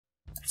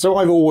So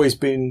I've always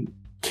been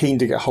keen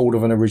to get hold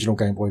of an original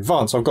Game Boy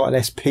Advance. I've got an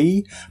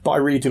SP, but I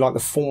really do like the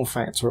form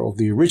factor of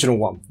the original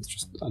one. It's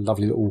just a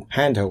lovely little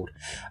handheld.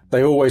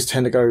 They always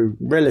tend to go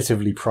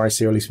relatively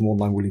pricey, or at least more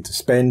than I'm willing to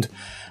spend.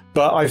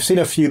 But I've seen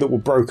a few that were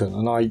broken,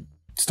 and I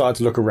started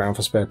to look around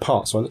for spare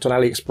parts. So I looked on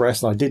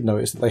Aliexpress, and I did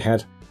notice that they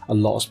had a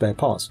lot of spare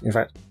parts. In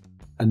fact,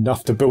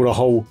 enough to build a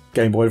whole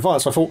Game Boy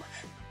Advance. So I thought,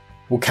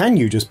 well, can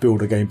you just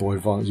build a Game Boy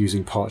Advance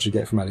using parts you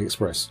get from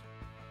Aliexpress?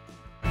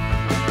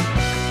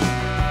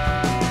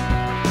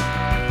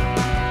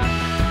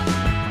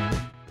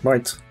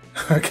 Right,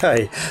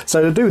 okay,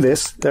 so to do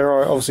this, there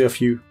are obviously a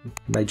few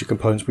major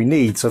components we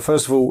need. So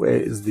first of all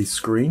is the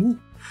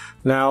screen.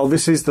 Now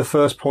this is the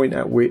first point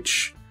at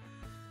which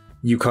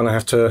you kind of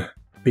have to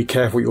be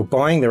careful what you're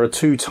buying. There are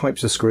two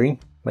types of screen,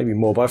 maybe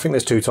more, but I think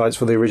there's two types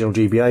for the original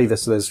GBA.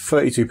 There's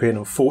 32 pin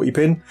and 40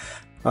 pin,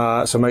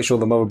 so make sure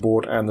the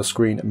motherboard and the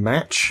screen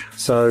match.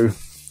 So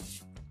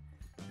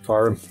if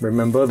I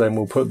remember, then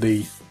we'll put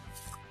the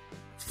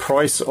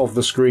price of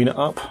the screen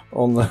up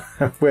on the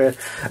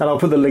and I'll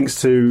put the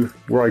links to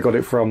where I got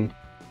it from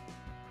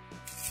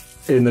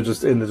in the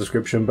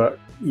description. But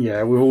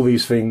yeah, with all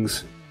these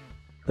things,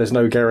 there's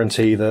no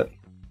guarantee that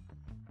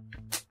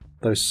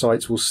those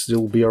sites will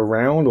still be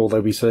around or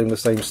they'll be selling the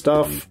same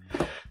stuff.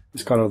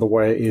 It's kind of the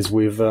way it is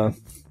with a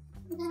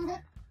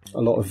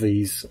lot of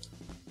these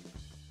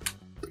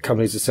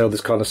companies that sell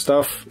this kind of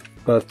stuff.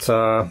 But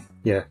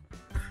yeah,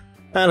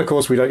 and of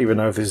course we don't even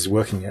know if this is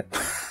working yet.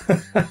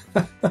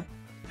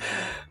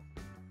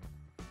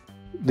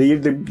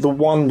 The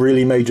one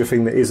really major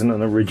thing that isn't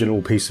an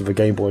original piece of a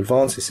Game Boy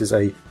Advance, this is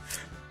a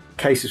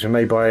case that's been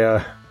made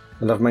by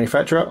another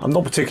manufacturer. I'm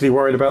not particularly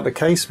worried about the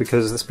case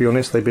because, let's be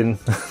honest, they've been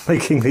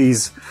making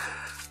these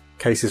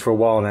cases for a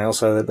while now,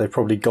 so that they've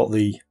probably got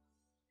the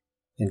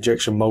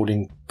injection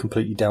moulding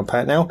completely down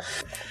pat now.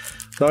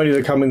 Not only did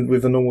it come in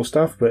with the normal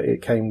stuff, but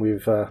it came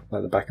with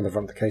like the back and the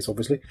front of the case,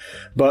 obviously.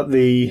 But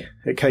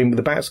it came with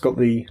the back's got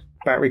the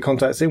battery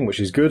contacts in,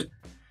 which is good,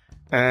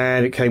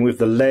 and it came with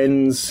the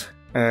lens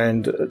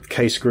and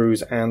case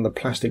screws and the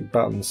plastic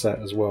button set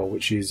as well,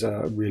 which is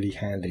really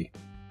handy.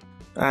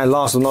 And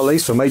last but not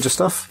least, for major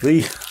stuff,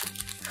 the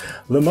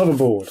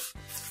motherboard.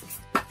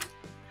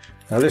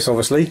 Now this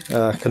obviously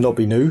cannot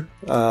be new.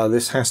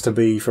 This has to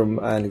be from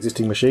an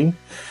existing machine,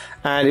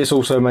 and this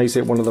also makes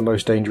it one of the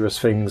most dangerous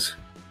things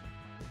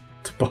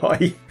to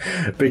buy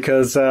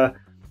because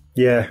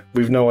yeah,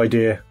 we've no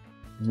idea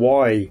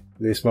why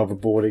this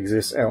motherboard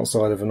exists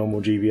outside of a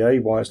normal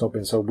GBA, why it's not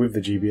been sold with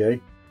the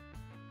GBA.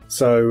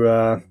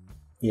 So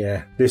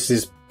yeah, this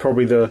is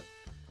probably the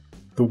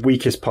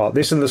weakest part.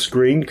 This and the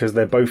screen, because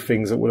they're both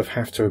things that would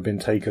have to have been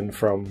taken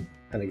from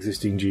an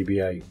existing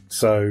GBA.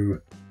 So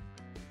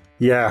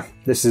yeah,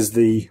 this is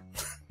the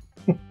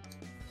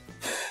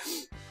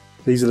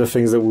these are the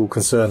things that will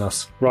concern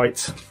us.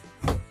 Right.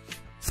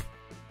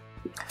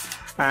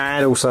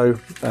 And also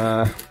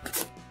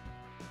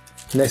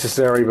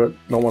necessary but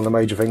not one of the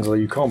major things, although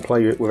you can't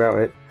play it without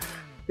it,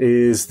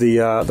 is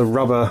the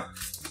rubber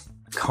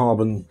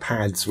carbon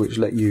pads which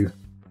let you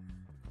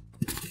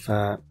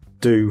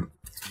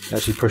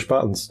actually push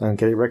buttons and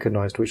get it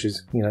recognised, which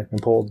is, you know,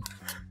 important.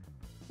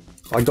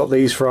 I got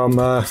these from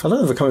I don't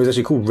know if the company was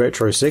actually called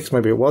Retro 6,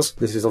 maybe it was.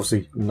 This is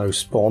obviously no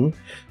spawn,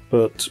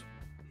 but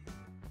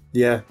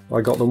yeah,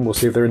 I got them. We'll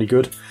see if they're any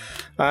good.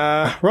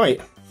 Right,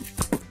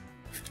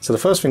 so the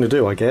first thing to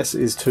do, I guess,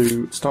 is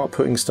to start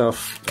putting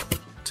stuff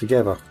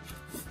together.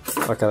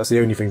 Okay, that's the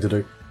only thing to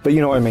do, but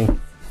you know what I mean.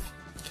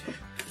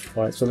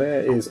 Right, so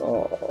there is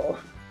our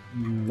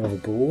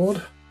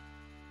motherboard,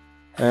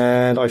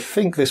 and I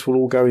think this will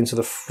all go into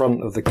the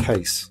front of the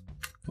case.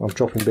 I'm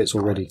dropping bits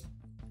already.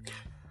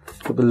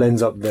 Put the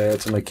lens up there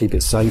to keep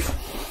it safe.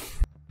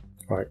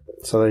 Right,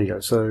 so there you go.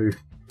 So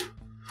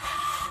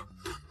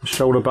the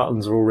shoulder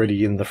buttons are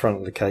already in the front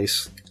of the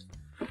case,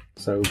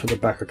 so we'll put the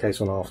back of the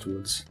case on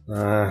afterwards.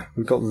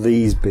 We've got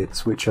these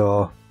bits which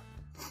are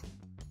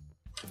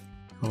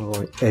kind of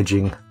like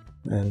edging,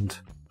 and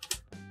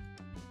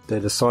they're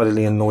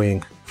decidedly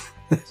annoying.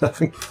 I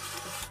think.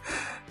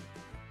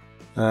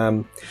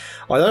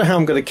 I don't know how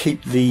I'm going to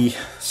keep the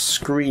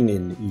screen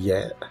in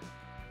yet.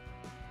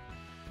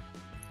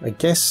 I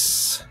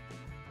guess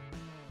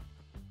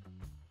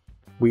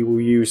we will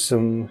use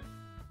some...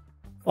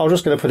 I'm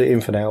just going to put it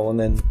in for now, and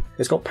then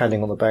it's got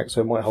padding on the back,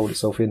 so it might hold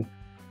itself in.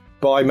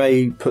 But I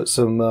may put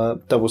some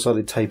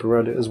double-sided tape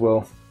around it as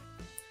well.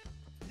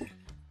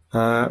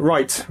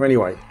 Right,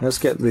 anyway, let's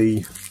get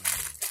the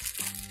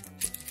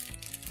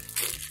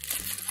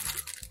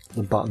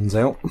buttons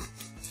out.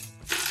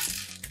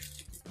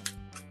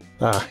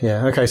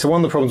 Yeah, okay, so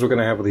one of the problems we're going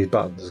to have with these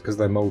buttons is because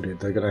they're moulded,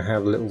 they're going to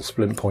have little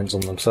splint points on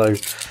them, so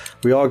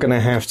we are going to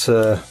have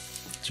to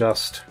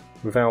just,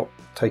 without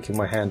taking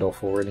my hand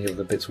off or any of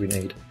the bits we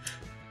need,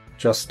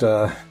 just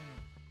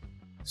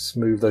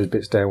smooth those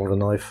bits down with a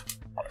knife.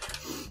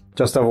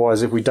 Just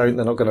otherwise, if we don't,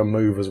 they're not going to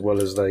move as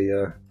well as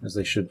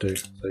they should do.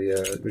 So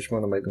yeah, we just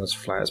want to make them as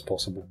flat as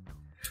possible.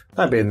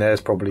 That bit in there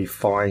is probably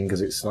fine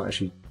because it's not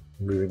actually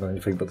moving or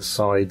anything, but the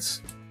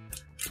sides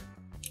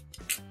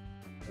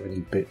So we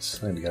need bits.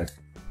 There we go.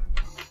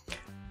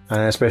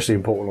 And especially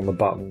important on the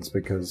buttons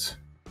because,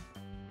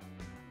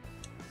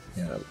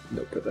 yeah, a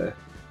little bit there,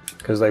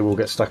 because they will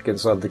get stuck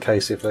inside the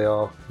case if they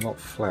are not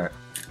flat.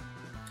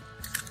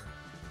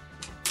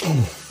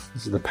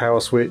 This is the power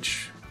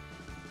switch.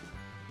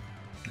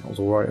 That was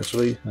alright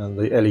actually, and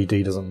the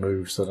LED doesn't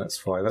move, so that's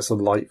fine. That's the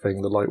light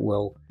thing, the light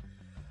well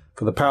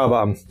for the power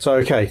button. So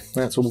okay,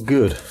 that's all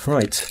good.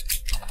 Right.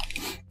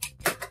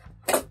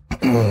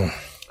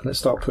 Let's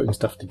start putting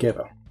stuff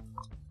together.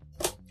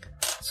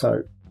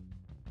 So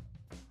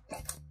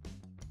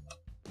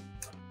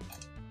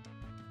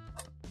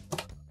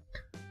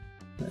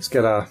let's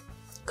get a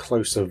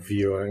closer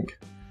view, I think.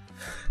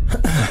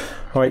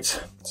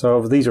 Right,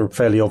 so these are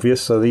fairly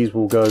obvious, so these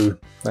will go,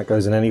 that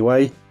goes in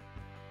anyway.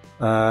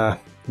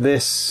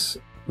 These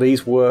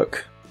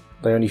work,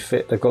 they only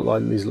fit, they've got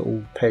like these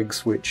little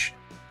pegs which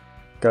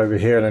go over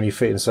here and only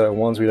fit in certain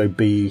ones. We know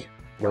B,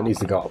 well, it needs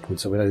to go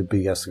upwards, so we know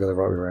B has to go the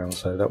right way around,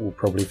 so that will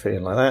probably fit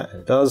in like that, and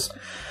it does.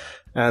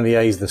 And the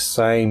A is the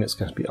same, it's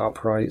going to be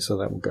upright, so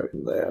that will go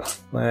in there,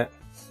 that,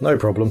 no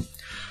problem.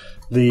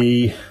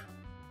 The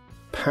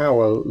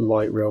power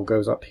light rail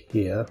goes up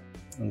here,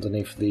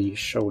 underneath the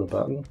shoulder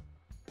button.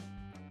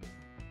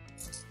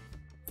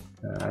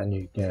 And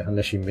you, yeah,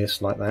 unless you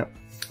miss like that.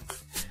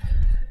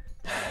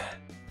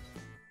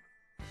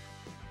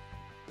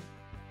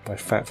 My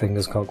fat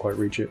fingers can't quite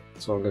reach it,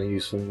 so I'm going to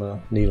use some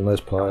needle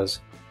nose pliers.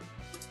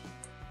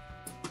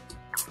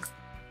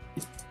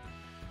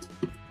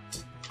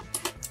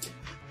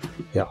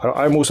 Yeah,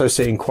 I'm also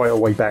sitting quite a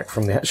way back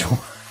from the actual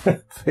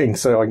thing,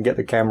 so I can get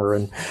the camera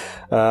and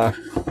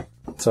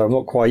so I'm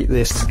not quite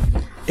this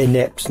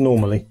inept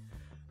normally.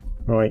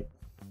 Right,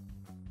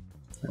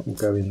 that will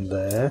go in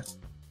there.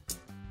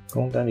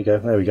 Go on, down you go.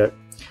 There we go.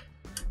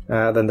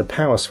 Then the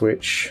power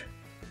switch.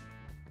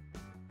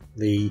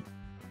 This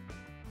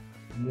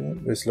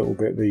little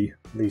bit,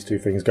 these two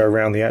things go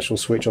around the actual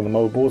switch on the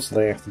motherboard, so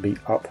they have to be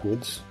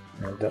upwards.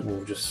 And that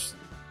will just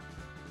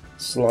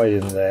slide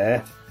in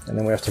there, and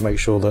then we have to make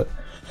sure that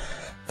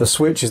the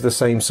switch is the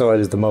same side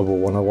as the motherboard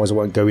one, otherwise it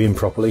won't go in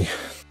properly.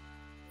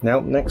 Now,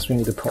 next we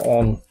need to put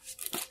on.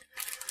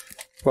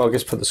 Well, I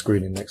guess put the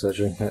screen in next.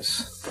 Actually,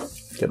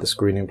 let's get the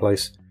screen in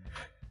place.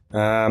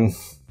 I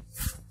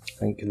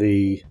think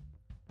the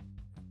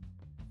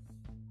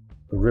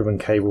ribbon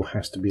cable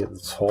has to be at the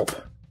top.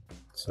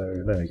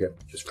 So there we go,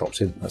 just drops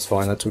in, that's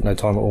fine, that took no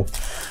time at all.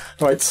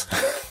 Right,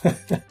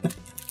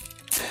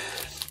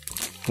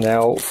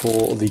 now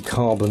for the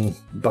carbon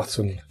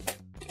button,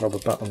 rubber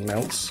button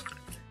mounts.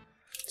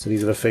 So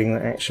these are the thing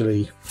that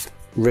actually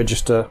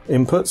register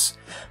inputs.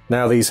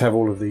 Now these have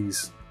all of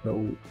these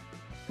little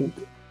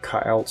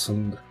cutouts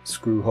and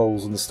screw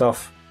holes and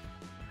stuff.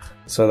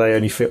 So they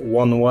only fit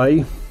one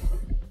way.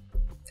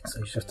 So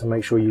you just have to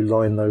make sure you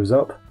line those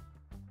up.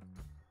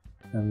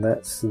 And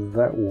that's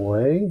that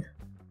way.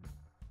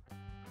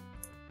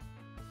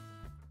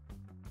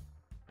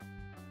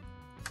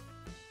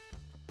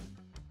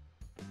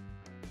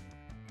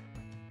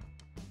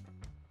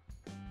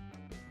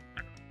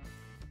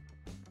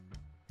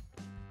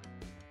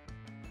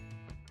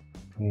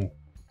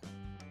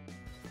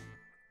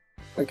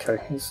 Okay,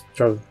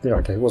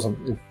 okay, it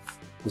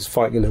was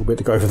fighting a little bit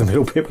to go over the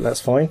middle bit, but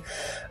that's fine.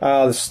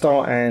 The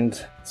start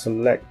and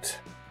select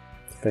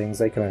things,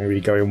 they can only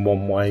really go in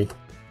one way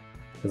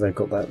because they've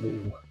got that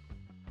little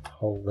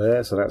hole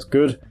there, so that's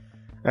good.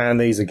 And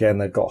these again,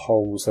 they've got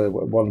holes, so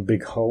one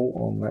big hole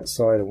on that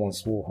side and one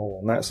small hole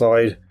on that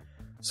side.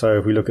 So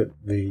if we look at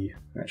the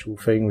actual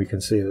thing, we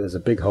can see that there's a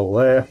big hole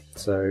there,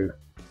 so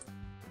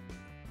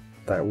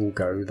that will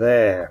go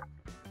there.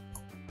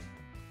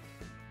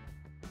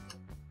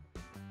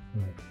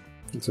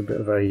 It's a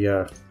bit of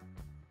the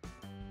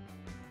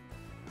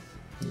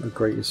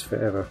greatest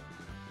fit ever.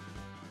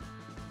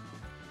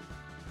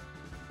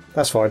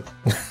 That's fine.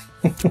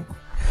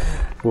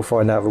 We'll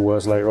find out the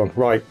worst later on.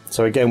 Right,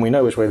 so again we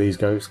know which way these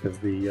goes because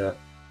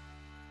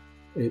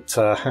it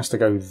has to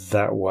go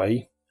that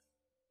way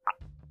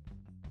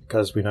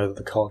because we know that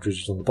the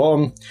cartridge is on the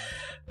bottom,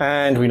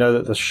 and we know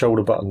that the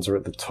shoulder buttons are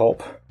at the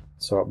top,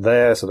 so up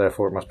there, so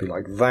therefore it must be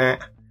like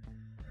that.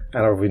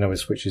 And we know the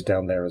switch is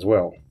down there as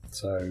well.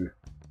 So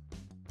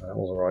that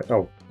was alright.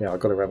 Oh, yeah, I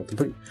got it around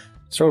complete.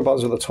 Shoulder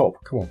buttons are at the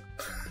top, come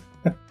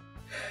on.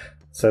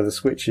 So the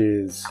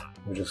switches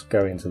will just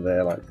go into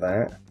there like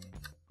that.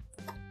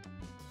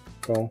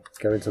 Come on,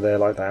 go into there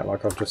like that,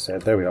 like I've just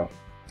said. There we are.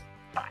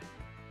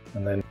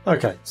 And then,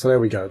 okay, so there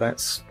we go.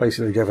 That's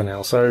basically together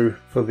now. So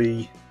for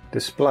the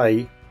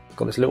display, it's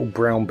got this little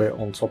brown bit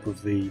on top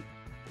of the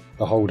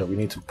holder. We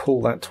need to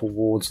pull that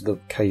towards the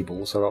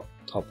cable, so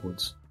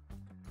upwards.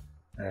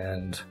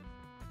 And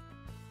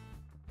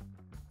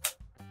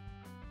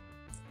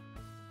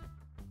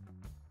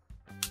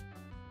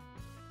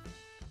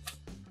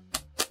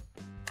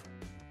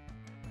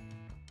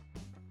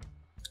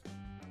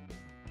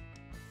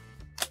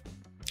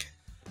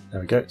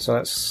there we go, so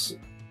that's,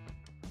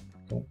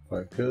 oh,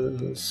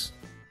 focus.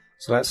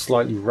 So that's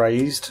slightly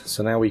raised,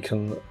 so now we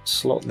can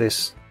slot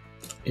this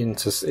in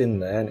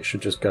there and it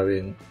should just go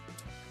in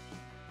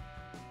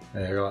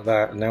There you go, like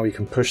that. And now we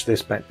can push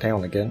this back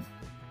down again.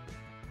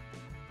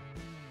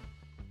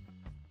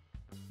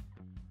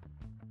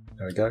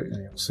 There we go,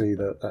 and you'll see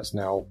that that's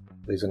now,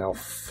 these are now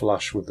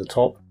flush with the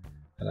top,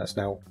 and that's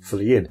now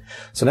fully in.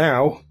 So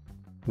now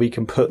we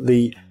can put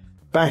the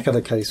back of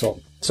the case on.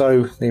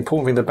 So the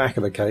important thing, the back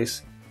of the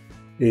case,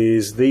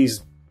 is these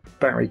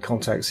battery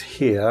contacts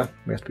here.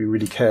 We have to be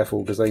really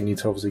careful because they need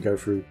to obviously go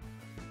through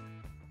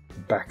the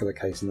back of the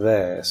case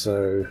there.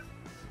 So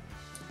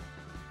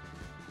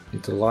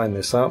need to line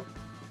this up.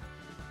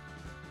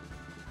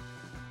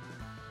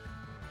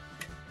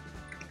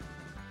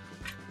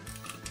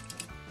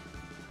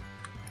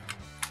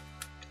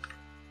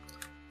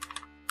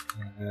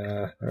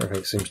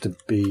 Everything seems to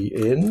be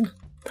in.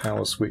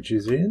 Power switch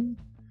is in.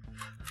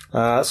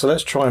 So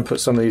let's try and put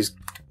some of these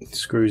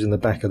screws in the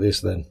back of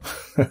this then.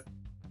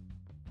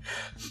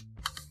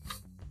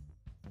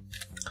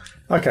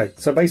 Okay,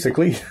 so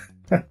basically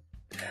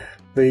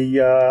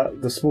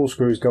the small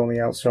screws go on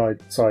the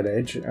outside side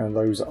edge, and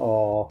those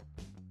are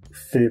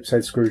Phillips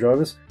head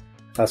screws,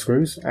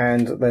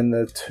 and then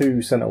the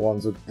two centre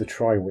ones are the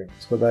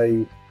tri-wings. But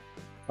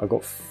I've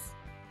got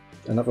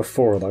another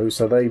 4 of those,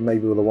 so they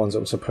maybe were the ones that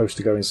were supposed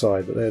to go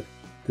inside, but they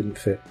didn't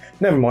fit.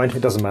 Never mind,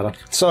 it doesn't matter.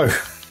 So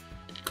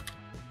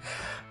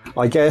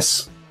I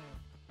guess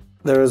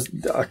there is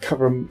a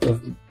couple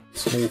of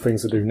small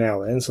things to do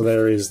now then. So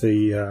there is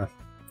the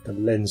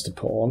lens to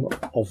put on,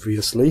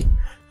 obviously.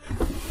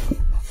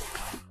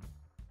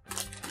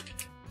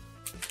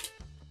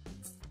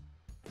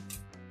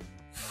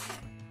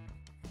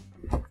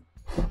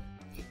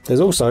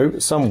 There's also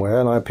somewhere,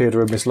 and I appear to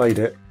have mislaid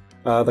it,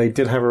 they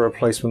did have a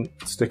replacement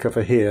sticker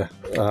for here,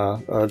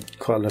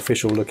 quite an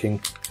official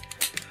looking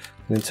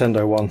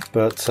Nintendo one,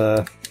 but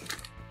I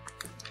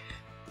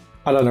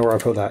don't know where I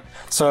put that.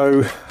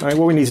 So what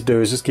we need to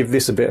do is just give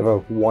this a bit of a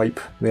wipe,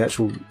 the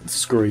actual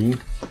screen.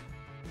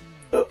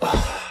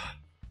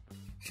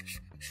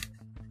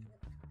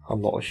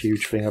 I'm not a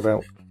huge thing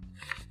about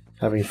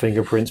having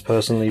fingerprints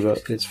personally,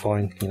 but it's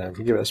fine, you know,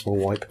 give it a small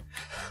wipe.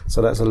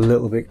 So that's a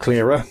little bit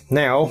clearer.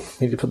 Now,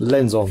 we need to put the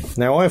lens on.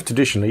 Now, I've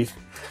traditionally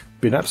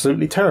been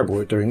absolutely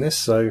terrible at doing this,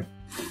 so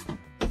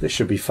this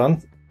should be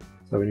fun.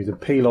 So we need to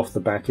peel off the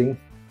backing.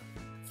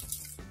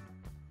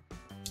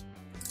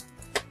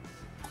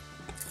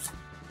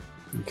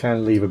 You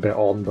can leave a bit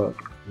on, but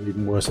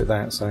even worse at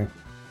that. So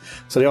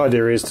the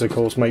idea is to, of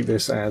course, make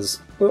this as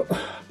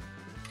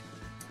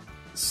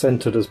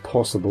centered as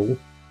possible,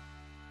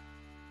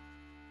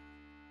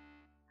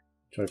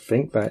 which I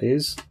think that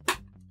is.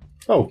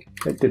 Oh,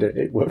 it did it.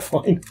 It worked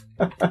fine.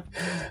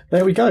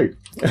 There we go.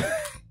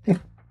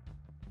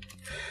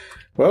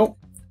 Well,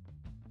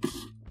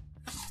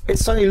 it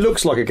certainly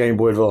looks like a Game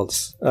Boy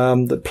Advance.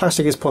 The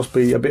plastic is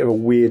possibly a bit of a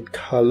weird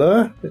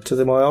colour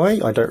to my eye.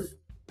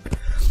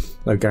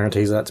 No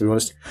guarantees of that, to be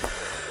honest.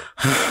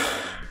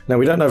 Now,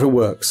 we don't know if it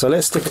works, so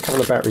let's stick a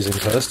couple of batteries in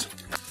first.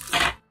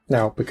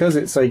 Now, because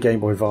it's a Game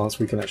Boy Advance,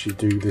 we can actually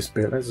do this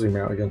bit. Let's zoom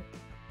out again.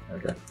 There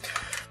we go.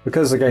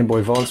 Because it's a Game Boy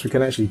Advance, we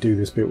can actually do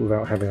this bit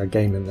without having a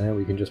game in there.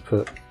 We can just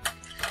put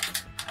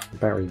the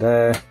battery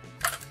there,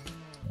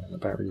 and the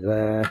battery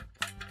there.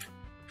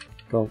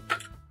 Go on.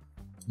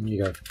 In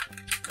you go.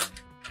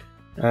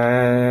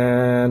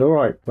 And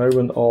alright,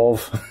 moment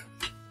of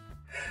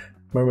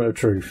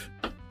truth.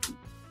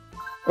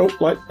 Oh,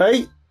 like,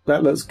 hey,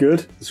 that looks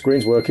good. The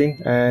screen's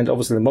working, and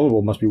obviously the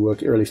motherboard must be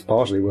working, or at least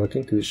partially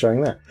working, because it's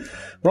showing that.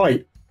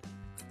 Right,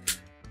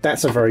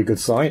 that's a very good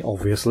sign,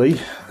 obviously.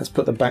 Let's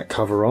put the back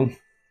cover on.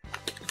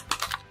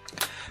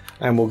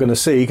 And we're going to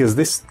see, because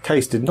this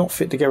case did not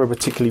fit together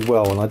particularly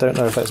well, and I don't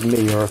know if that's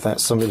me or if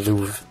that's something to do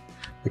with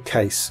the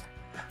case.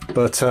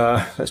 But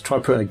let's try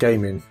putting a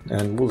game in,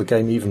 and will the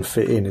game even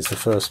fit in is the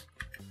first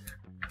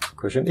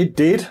question. It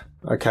did.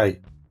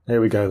 Okay, here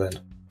we go then.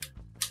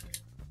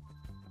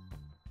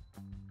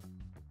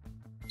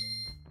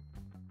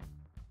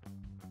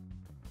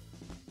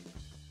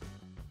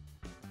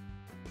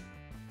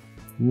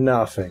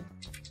 Nothing.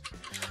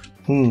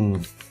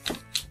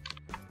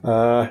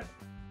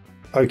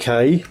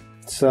 Okay,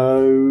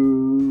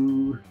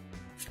 so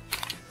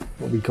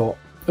what we got?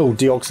 Oh,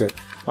 deoxit.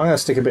 I'm going to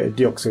stick a bit of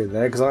deoxit in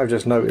there because I've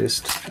just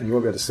noticed, and you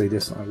won't be able to see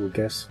this, I will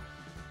guess,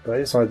 but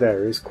inside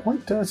there is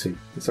quite dirty.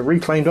 It's a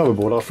reclaimed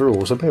motherboard after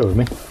all, so bear with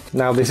me.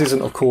 Now, this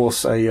isn't, of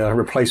course, a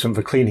replacement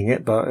for cleaning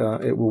it,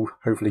 but it will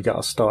hopefully get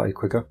us started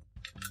quicker.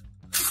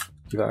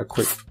 Give that a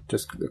quick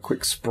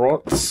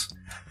spritz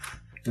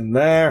in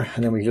there,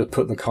 and then we just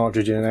put the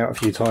cartridge in and out a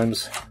few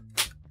times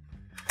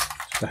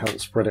just to help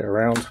spread it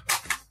around.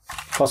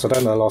 Plus, I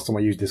don't know the last time I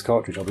used this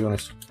cartridge, I'll be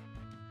honest.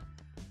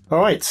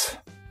 Alright,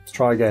 let's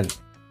try again.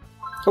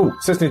 Oh,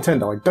 it says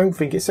Nintendo. I don't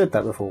think it said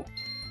that before.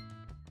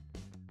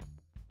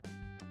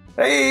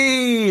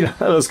 Hey, that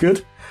looks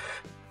good.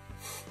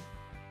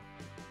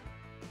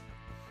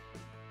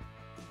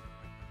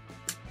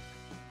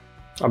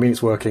 I mean,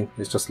 it's working.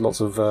 It's just lots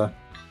of...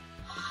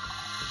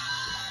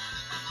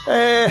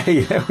 Hey,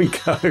 there we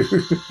go.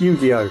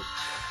 Yu-Gi-Oh!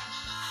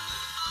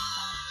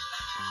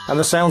 And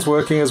the sound's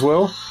working as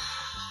well.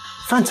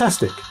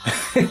 Fantastic.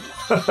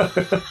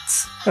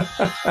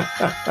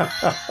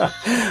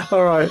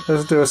 All right,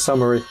 let's do a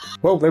summary.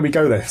 Well, there we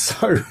go then.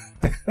 So,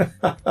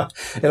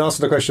 in answer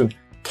to the question,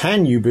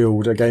 can you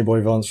build a Game Boy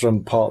Advance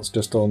from parts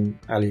just on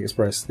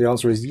AliExpress? The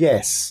answer is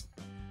yes.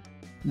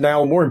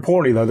 Now, more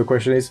importantly, though, the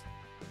question is,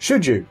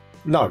 should you?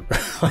 No.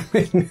 I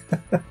mean,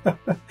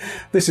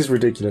 this is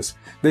ridiculous.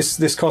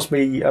 This cost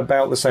me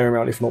about the same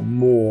amount, if not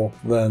more,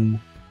 than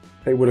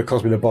it would have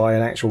cost me to buy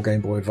an actual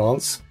Game Boy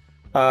Advance.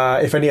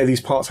 If any of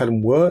these parts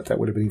hadn't worked, that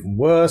would have been even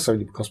worse, so it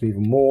would cost me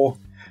even more.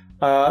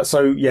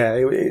 So, yeah,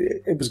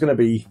 it was going to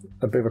be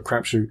a bit of a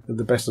crapshoot at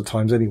the best of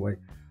times anyway.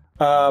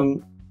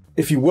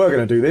 If you were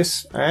going to do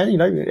this, and, you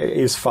know, it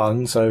is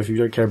fun, so if you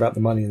don't care about the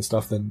money and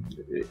stuff, then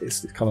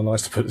it's kind of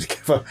nice to put it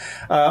together.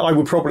 I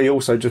would probably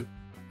also just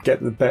get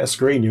the better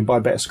screen. You can buy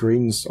better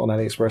screens on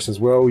AliExpress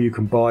as well. You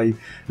can buy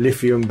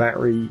lithium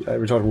battery,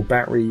 rechargeable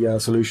battery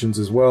solutions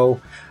as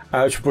well.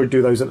 You should probably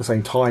do those at the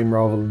same time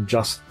rather than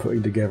just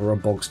putting together a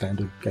bog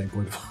standard Game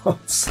Boy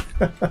Advance.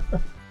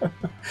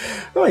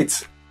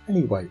 Right.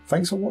 Anyway,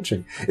 thanks for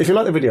watching. If you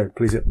like the video,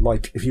 please hit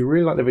like. If you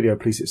really like the video,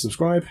 please hit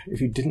subscribe. If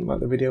you didn't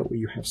like the video or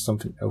you have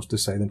something else to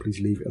say, then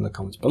please leave it in the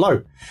comments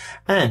below.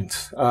 And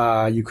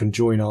you can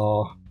join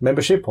our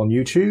membership on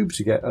YouTube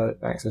to get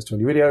access to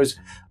new videos,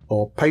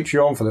 or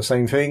Patreon for the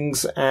same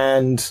things.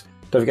 And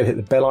don't forget to hit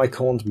the bell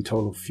icon to be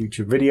told of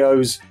future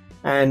videos.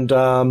 And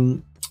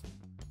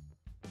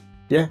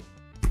yeah,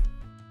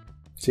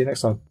 see you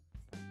next time.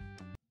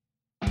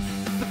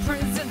 The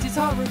present is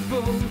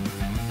horrible.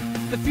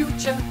 The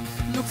future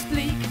looks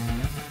bleak.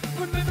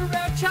 Remember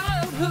our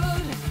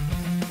childhood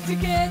to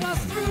get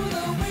us through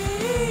the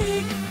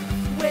week.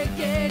 We're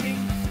getting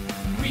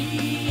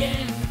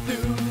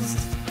re-enthused.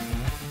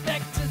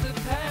 Back to the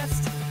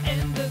past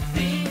and the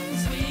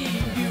things we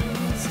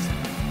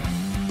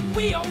used.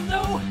 We all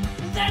know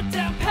that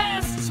our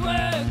pasts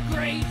were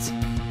great.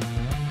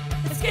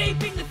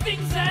 Escaping the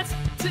things that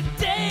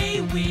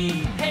today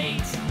we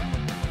hate.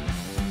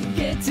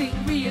 Getting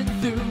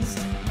re-enthused.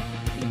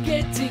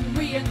 Getting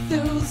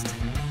re-enthused.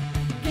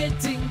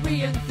 Getting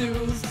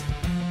re-enthused.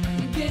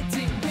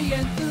 Getting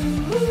re-enthused.